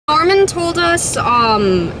Norman told us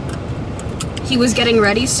he was getting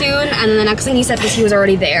ready soon, and the next thing he said was he was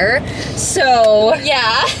already there. So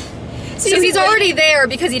yeah. So he's already there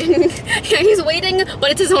because he didn't. He's waiting,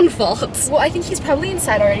 but it's his own fault. Well, I think he's probably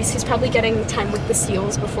inside already, so he's probably getting time with the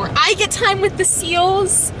seals before I get time with the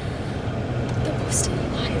seals. They're both still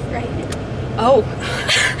alive, right? Oh.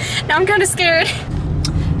 Now I'm kind of scared.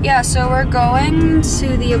 Yeah, so we're going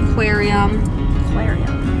to the aquarium.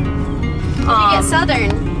 You get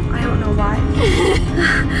southern. I don't know why.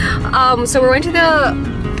 So we're going to the.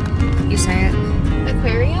 You say it.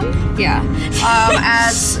 Aquarium? Yeah.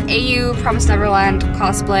 As AU Promised Neverland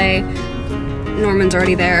cosplay. Norman's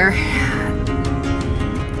already there.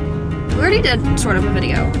 We already did sort of a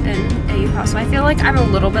video in AU cosplay. I feel like I'm a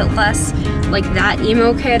little bit less like that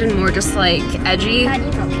emo kid and more just like edgy. That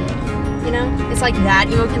emo kid. You know? It's like that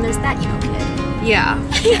emo kid and there's that emo kid. Yeah,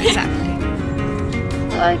 yeah, exactly.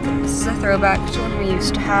 Like, this is a throwback to when we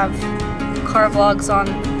used to have car vlogs on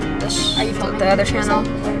the other channel.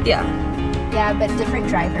 Yeah. Yeah, but different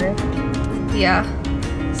driver. Yeah.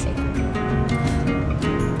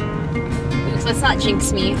 Oops, let's not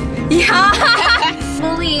jinx me. Yeah.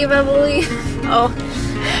 I believe. Oh.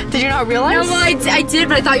 Did you not realize? No, well, I did,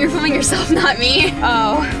 but I thought you were filming yourself, not me.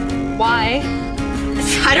 Oh. Why?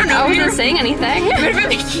 I don't know. I wasn't saying anything. You would have been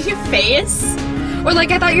making a face. Or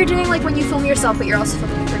like I thought you were doing like when you film yourself, but you're also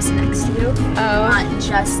filming the person next to you. Oh. Not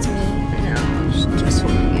just me. No, just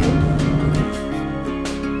filming you.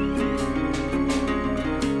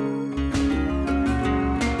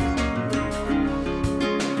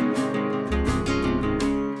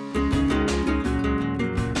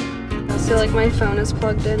 So like my phone is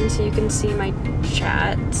plugged in so you can see my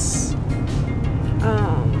chats.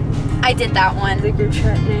 I did that one. The group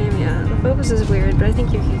chat name, yeah. The focus is weird, but I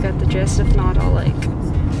think you got the gist. If not, I'll like...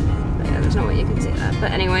 Yeah, there's no way you can see that.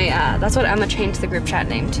 But anyway, that's what Emma changed the group chat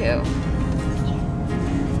name to.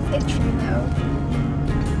 It's true though.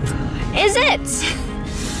 Is it?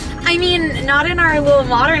 I mean, not in our little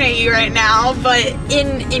modern AU right now, but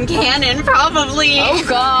in canon probably. Oh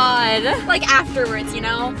god. Like afterwards, you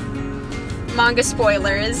know? Manga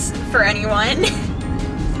spoilers for anyone.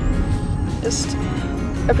 Just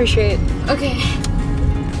appreciate. Okay.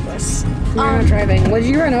 This. You're not driving. What did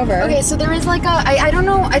you run over? Okay, so there is like a, I don't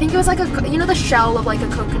know, I think it was like a, you know the shell of like a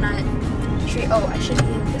coconut tree? Oh, I should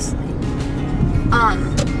be in this thing.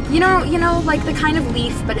 You know, like the kind of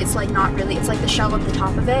leaf, but it's like not really, it's like the shell at the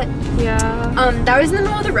top of it. Yeah. That was in the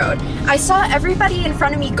middle of the road. I saw everybody in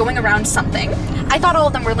front of me going around something. I thought all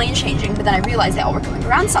of them were lane changing, but then I realized they all were going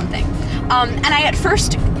around something. And I at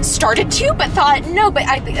first started to, but thought no, but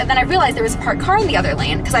then I realized there was a parked car in the other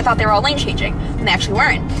lane because I thought they were all lane changing, and they actually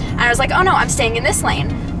weren't. And I was like, oh no, I'm staying in this lane.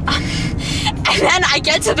 And then I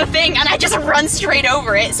get to the thing and I just run straight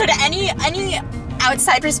over it. So to any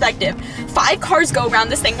outside perspective, 5 cars go around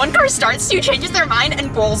this thing, 1 car starts to, changes their mind,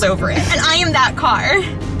 and rolls over it. And I am that car.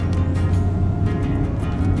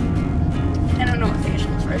 I don't know what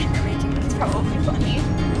facial expression you're making, but it's probably funny.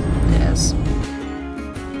 It is.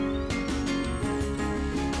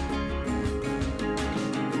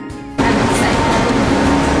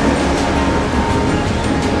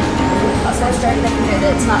 Also, I started to hear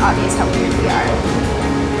that it's not obvious how weird we are.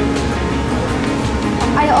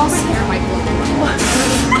 I also hear my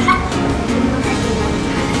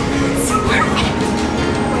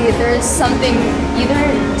Wait, there is something either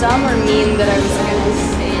dumb or mean that I was gonna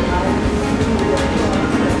say.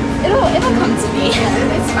 It'll come to me.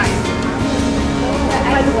 It's fine.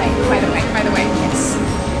 By the way, yes.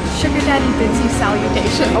 Sugar Daddy bids you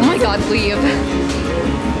salutation. Oh my god, leave.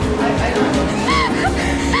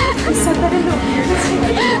 I said that in the weirdest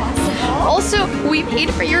way possible. Also, we paid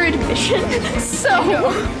for your admission, so...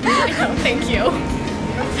 I know, thank you.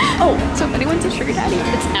 Oh, so if anyone's a sugar daddy,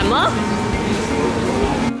 it's Emma?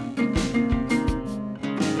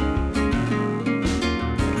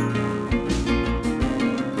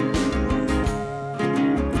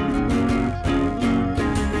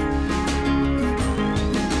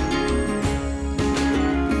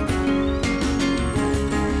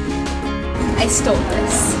 I stole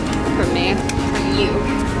this. From me. From you.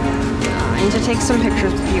 I need to take some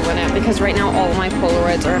pictures with you in it because right now all of my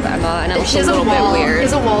Polaroids are of Emma and it looks a little bit weird. She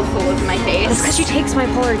has a wall full of my face. It's because she takes my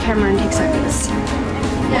Polaroid camera and takes selfies.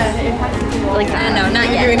 Yeah, it has to be like that. No, not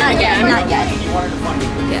yet. Not yet. Not yet.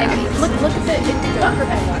 Yeah. Look at the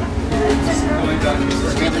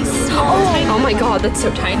really small. Oh my god, that's so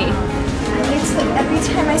tiny. Every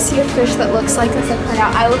time I see a fish that looks like this,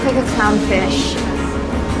 I look like a clownfish.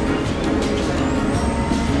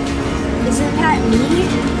 Isn't that me?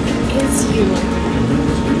 It is you.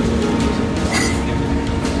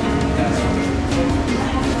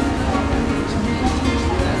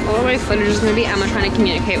 my footage is gonna be Emma trying to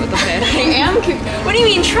communicate with the fish. I am. What do you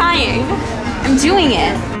mean trying? I'm doing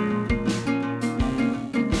it.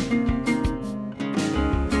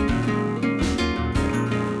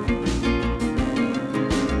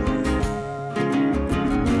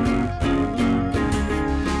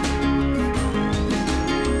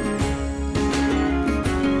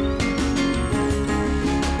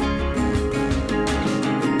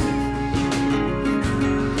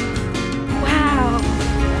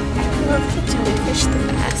 Jellyfish the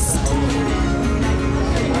best.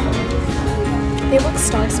 They look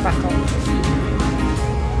star speckled.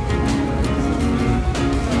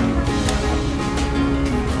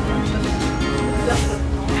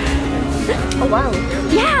 Oh wow.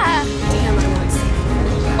 Yeah. Damn, I was.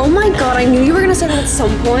 Oh my god, I knew you were gonna say that at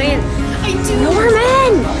some point. I do.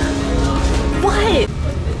 Norman! What?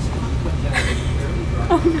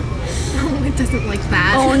 Oh no. Oh, it doesn't like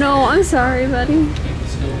that. Oh no, I'm sorry, buddy.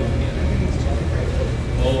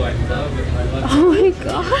 Oh, I love it. I love it. Oh my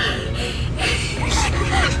god.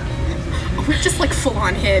 We're just like full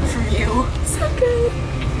on hid from you. So good.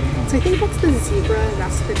 So I think that's the zebra,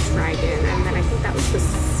 that's the dragon, and then I think that was the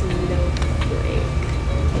snowflake.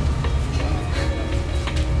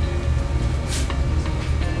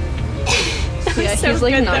 Yeah, he's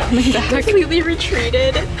like not coming back. Completely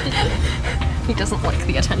retreated. He doesn't like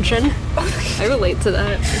the attention. I relate to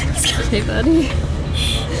that. Hey, buddy.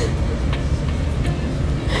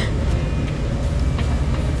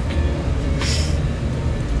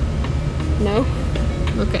 No?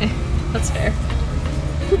 Okay. That's fair.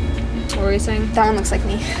 What were you saying? That one looks like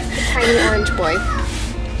me. Tiny orange boy.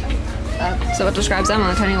 So what describes Emma,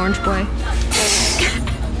 the tiny orange boy?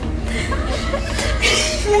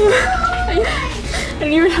 I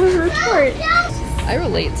don't even have a retort. I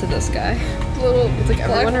relate to this guy. It's like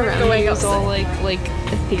everyone around me you is all like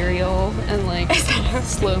ethereal and like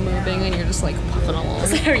slow moving, and you're just like puffing along. Is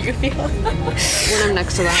that how you feel? When I'm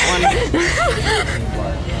next to that one.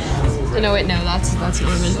 No wait, no, that's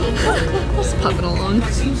Norman. Just puffing along.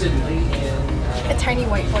 A tiny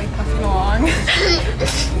white boy puffing along.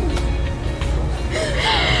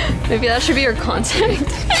 Maybe that should be your content.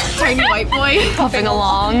 Tiny white boy Puffing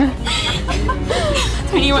along.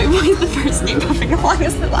 Tiny white boy is the first name. Puffing along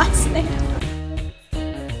is the last name.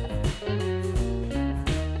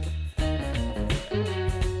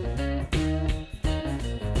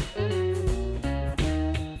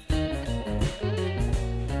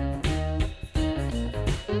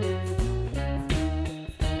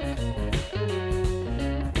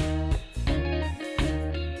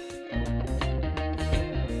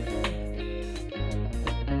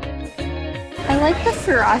 I like the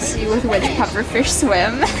ferocity with which pufferfish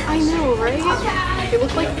swim. I know, right? They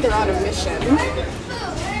look like they're on a mission.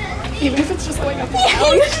 Even if it's just going up and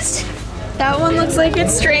down. That one looks like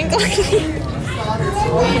it's strangling.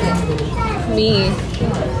 Me.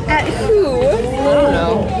 At who? I don't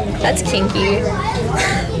know. That's kinky.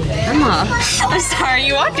 Emma. I'm sorry,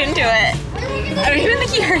 you walked into it. I don't even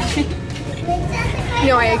think you heard me.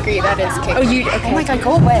 No, I agree, that is cake. Oh, you? Okay. Oh my god,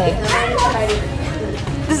 go away.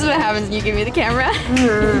 This is what happens when you give me the camera.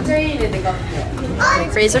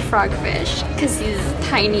 Ray's a frogfish because he's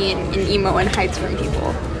tiny and emo and hides from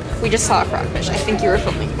people. We just saw a frogfish. I think you were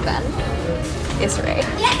filming it then. Yes, Ray.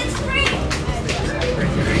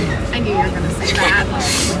 I knew you were gonna say that.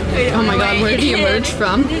 Oh my god, where did he emerge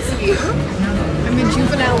from? I'm a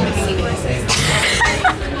juvenile missing.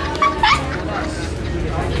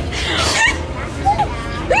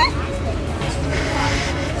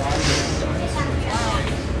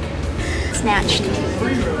 Snatched.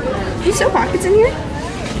 You sew pockets in here?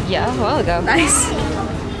 Yeah, a while ago. Nice.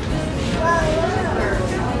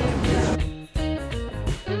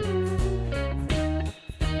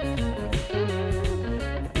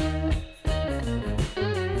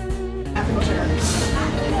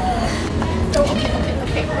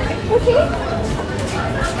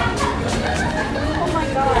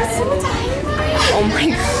 Oh my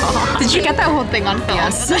god. Did you get that whole thing on film?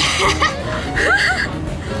 Yes. So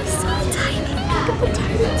tiny. Look at the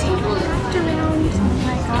tiny tail wrapped around. Oh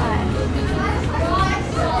my god.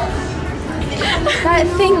 That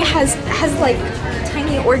thing has like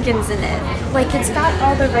tiny organs in it. Like it's got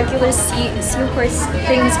all the regular seahorse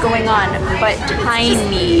things going on, but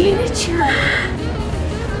tiny.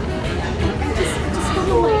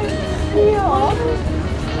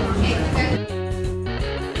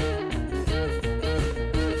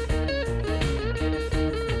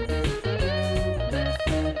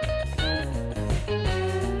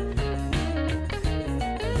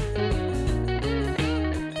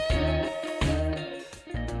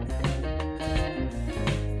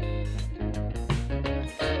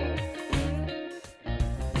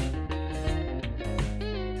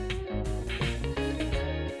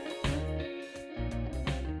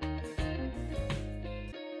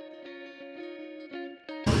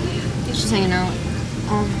 just hanging out.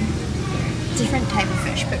 Different type of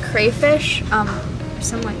fish, but crayfish,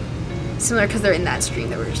 somewhat similar because they're in that stream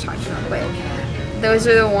that we were just talking about. But those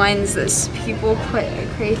are the ones that people put a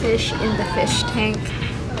crayfish in the fish tank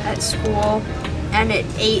at school, and it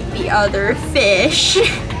ate the other fish.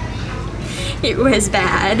 It was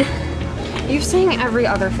bad. You're saying every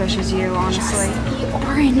other fish is you, honestly. The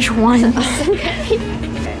orange ones. Okay,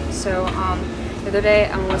 so the other day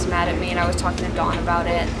Emma was mad at me and I was talking to Dawn about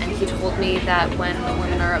it, and he told me that when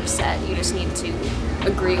women are upset, you just need to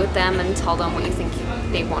agree with them and tell them what you think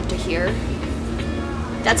they want to hear.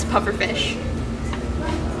 That's pufferfish.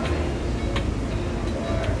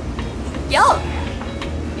 Yup.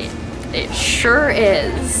 It sure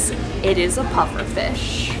is. It is a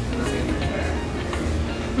pufferfish.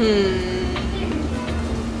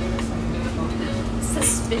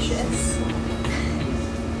 Suspicious.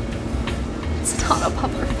 It's not a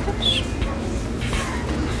pufferfish.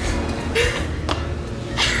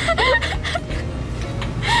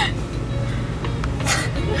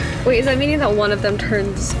 Wait, is that meaning that one of them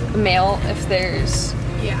turns male if there's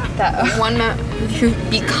that one who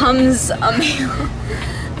becomes a male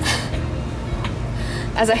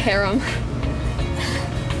as a harem?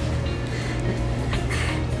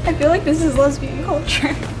 I feel like this is lesbian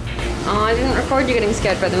culture. Oh, I didn't record you getting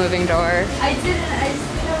scared by the moving door. I didn't. I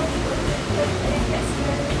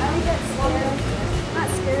don't get scared. I'm not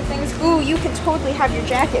scared of things. Ooh, you can totally have your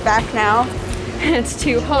jacket back now. It's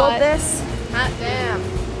too hot. Hold this. Hot damn.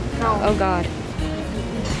 Oh god.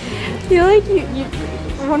 You like you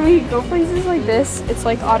when we go places like this, it's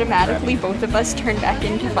like automatically both of us turn back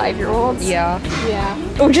into 5-year-olds. Yeah. Yeah.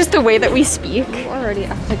 Or just the way that we speak. You already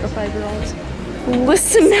act like a 5-year-old.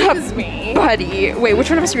 Listen up, me. buddy. Wait, which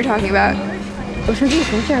one of us are we talking about? Which one do you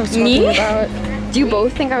think I was talking Me? about? Do you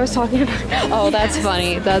both think I was talking about? Oh, that's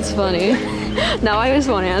funny. That's funny. Now I just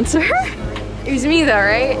want to answer. It was me though,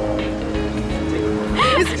 right?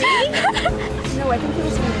 It was me? No, I think it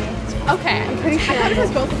was me. Okay. I'm pretty sure. I thought it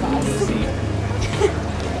was both of us.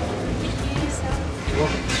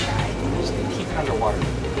 Keep it underwater.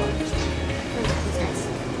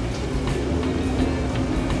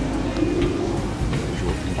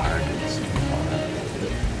 Visual environments.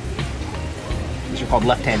 These are called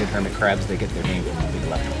left-handed hermit crabs. They get their name from the big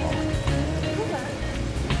left claw.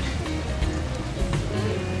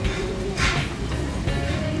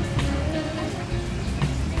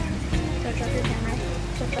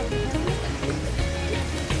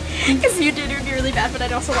 Because you did, it would be really bad, but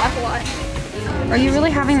I'd also laugh a lot. Are you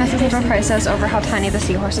really having this existential crisis over how tiny the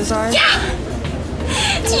seahorses are? Yeah!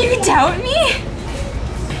 Do you doubt me?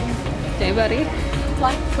 Okay, buddy.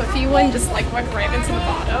 Like puffy one just like went right into the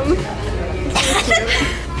bottom.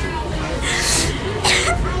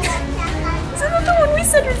 Isn't that the one we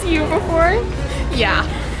said was you before? Yeah.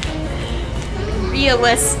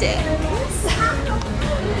 Realistic.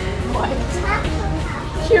 What?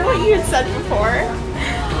 Hear what you had said before?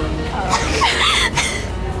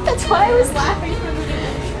 That's why I was laughing.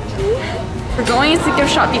 We're going into the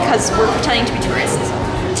gift shop because we're pretending to be tourists.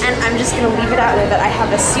 And I'm just gonna leave it out there that I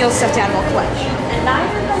have a seal stuffed animal collection. And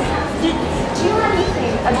neither of them did do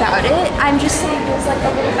anything about it. I'm just saying there's like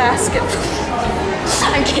a little basket.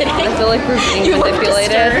 I'm kidding. I feel like we're being You look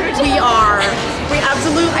manipulated. disturbed. We are. We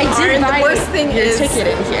absolutely I are. did And buy the worst thing your is ticket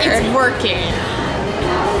in here. it's working.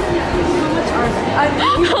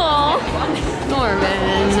 Aw,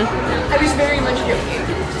 Norman. I was very much joking.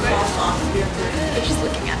 I'm just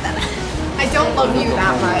looking at that. I don't love you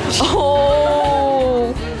that much.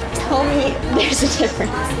 Oh. Tell me there's a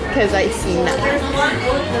difference. Because I see nothing.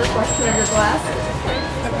 No question of your glass.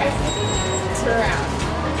 Okay. Turn around.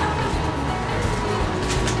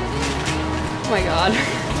 Oh my god.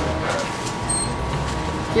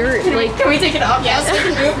 You're like. Can we take it off? Yes, we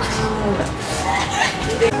can move.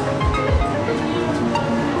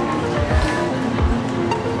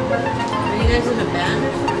 Are you guys in a band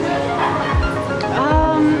or something?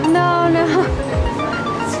 No.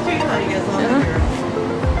 It's cute how you guys love your hair.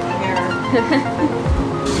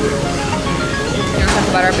 You don't talk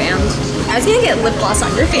about our band. I was gonna get lip gloss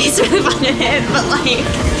on your face for the fun of it, but like,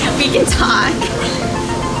 we can talk.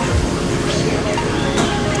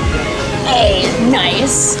 Hey,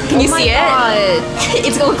 nice. Can you see it?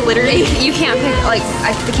 It's all glittery. You can't pick, like,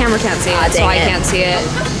 the camera can't see it, so I can't see it.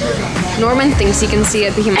 Norman thinks he can see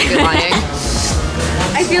it, but he might be lying.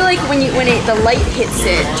 I feel like when the light hits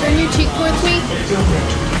it, Turn your cheek towards me.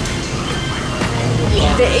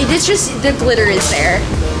 it's just, the glitter is there.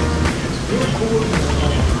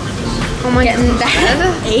 Oh my god.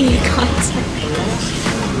 That A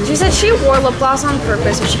concept. She said she wore lip gloss on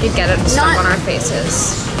purpose so she could get it to stuck on our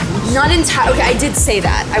faces. Not entirely. Okay, I did say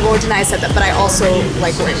that. I won't deny I said that, but I also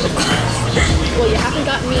like wearing lip gloss. Well, you haven't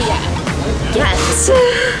gotten me yet. Yes.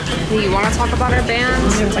 Do you want to talk about our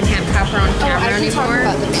band? Since I can't have her on camera I can talk anymore.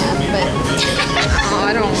 about the band, but Oh,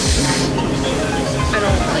 I don't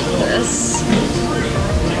like this.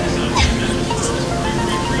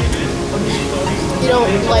 you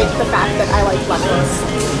don't like the fact that I like lemons.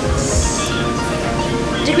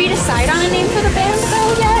 Did we decide on a name for the band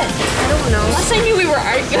though yet? I don't know. Unless I knew we were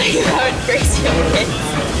arguing about Gracefield Kids.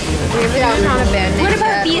 We haven't found a band name What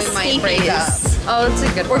about yet. the We might break up. Escapees? Oh, that's a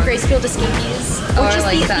good Or one. Gracefield Escapees? Oh, Or I just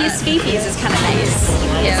like the that. Escapees is kind of nice.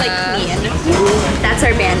 It's like Yeah. clean. That's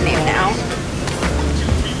our band name now.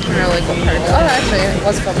 I don't know, like what part of it. Oh, actually, it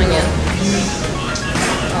was filming it.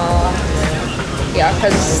 Yeah,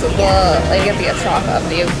 because the lady at the shop of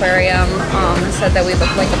the aquarium said that we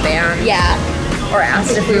looked like a band. Yeah. Or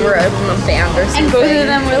asked if we were a band or something. And both of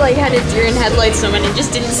them were like had a deer in headlights moment and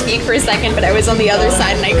just didn't speak for a second, but I was on the other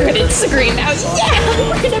side and I couldn't scream. I was, yeah,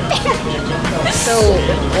 we're in a band. So,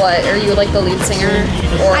 what? Are you like the lead singer?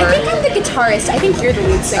 Or I think I'm the guitarist. I think you're the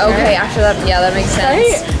lead singer. okay, after that, yeah, that makes sense.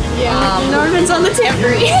 Right? Yeah. Norman's on the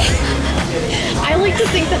tambourine. I like to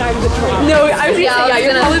think that I'm the drummer. No, I was gonna Yeah, I say, was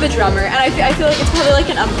you're gonna- probably the drummer, and I feel like it's probably like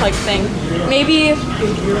an unplugged thing. Maybe,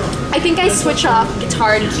 I think I switch off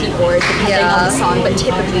guitar and keyboard depending on the song, but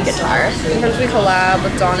typically guitar. Sometimes we collab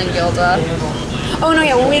with Dawn and Gilda. Oh no,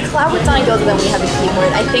 yeah, when we collab with Don and Gilda, then we have a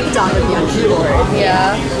keyboard. I think Don would be on keyboard.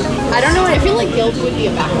 Yeah. I don't know what I feel like Gilda would be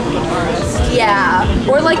a backup guitarist. Yeah,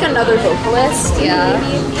 or like another vocalist. Yeah.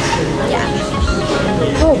 Maybe.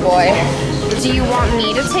 Yeah. Oh boy. Do you want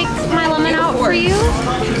me to take my lemon out for you?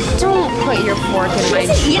 Don't put your fork in my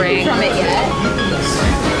Eaten drink. from it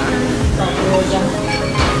yet?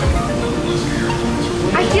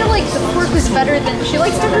 I feel like the fork was better than she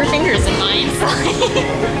likes to put her fingers in mine. So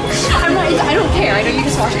I don't care. I know you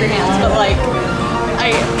just washed your hands, but like,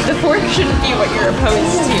 the fork shouldn't be what you're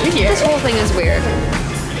opposed to here. This whole thing is weird.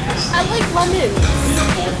 I like lemons.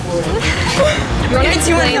 You want to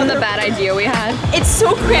explain the bad idea we had? It's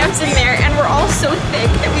so cramped in there, and we're all so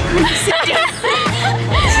thick that we couldn't sit down.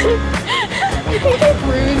 I think I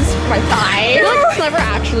bruised my thigh. I feel like it's never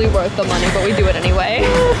actually worth the money, but we do it anyway.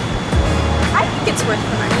 I think it's worth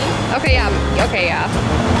the money. Okay, yeah. Okay, yeah.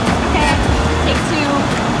 Okay, take two.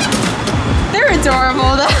 They're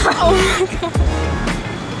adorable, though. Oh my god.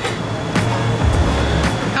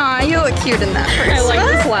 Aw, you look cute in that first I like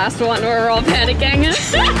this last one where we're all panicking.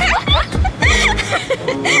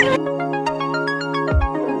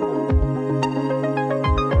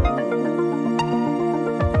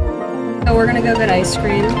 So we're gonna go get ice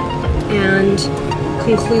cream and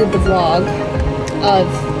conclude the vlog of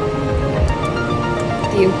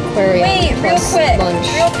the aquarium. Wait, real plus quick, lunch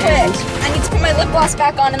real quick. and- I need to put my lip gloss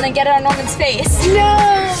back on and then get it on Norman's face.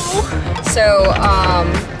 No! So,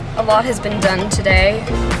 a lot has been done today.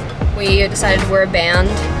 We decided we're a band,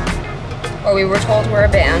 or we were told we're a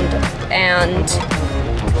band, and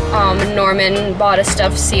Norman bought a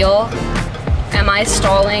stuffed seal. Am I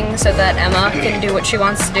stalling so that Emma can do what she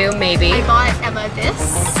wants to do? Maybe. I bought Emma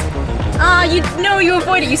this. You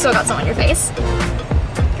avoided it. You still got some on your face.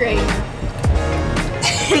 Great.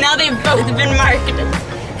 Now they've both been marketed.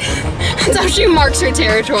 That's how she marks her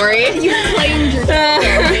territory. You claimed your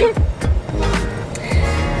territory.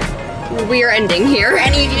 We are ending here. For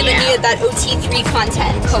any of you that needed that OT3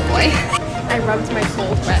 content. Oh boy. I rubbed my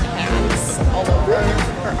cold wet hands all over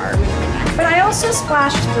her arm and her neck. But I also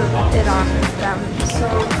splashed it on them, so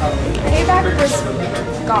payback was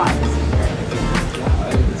gone.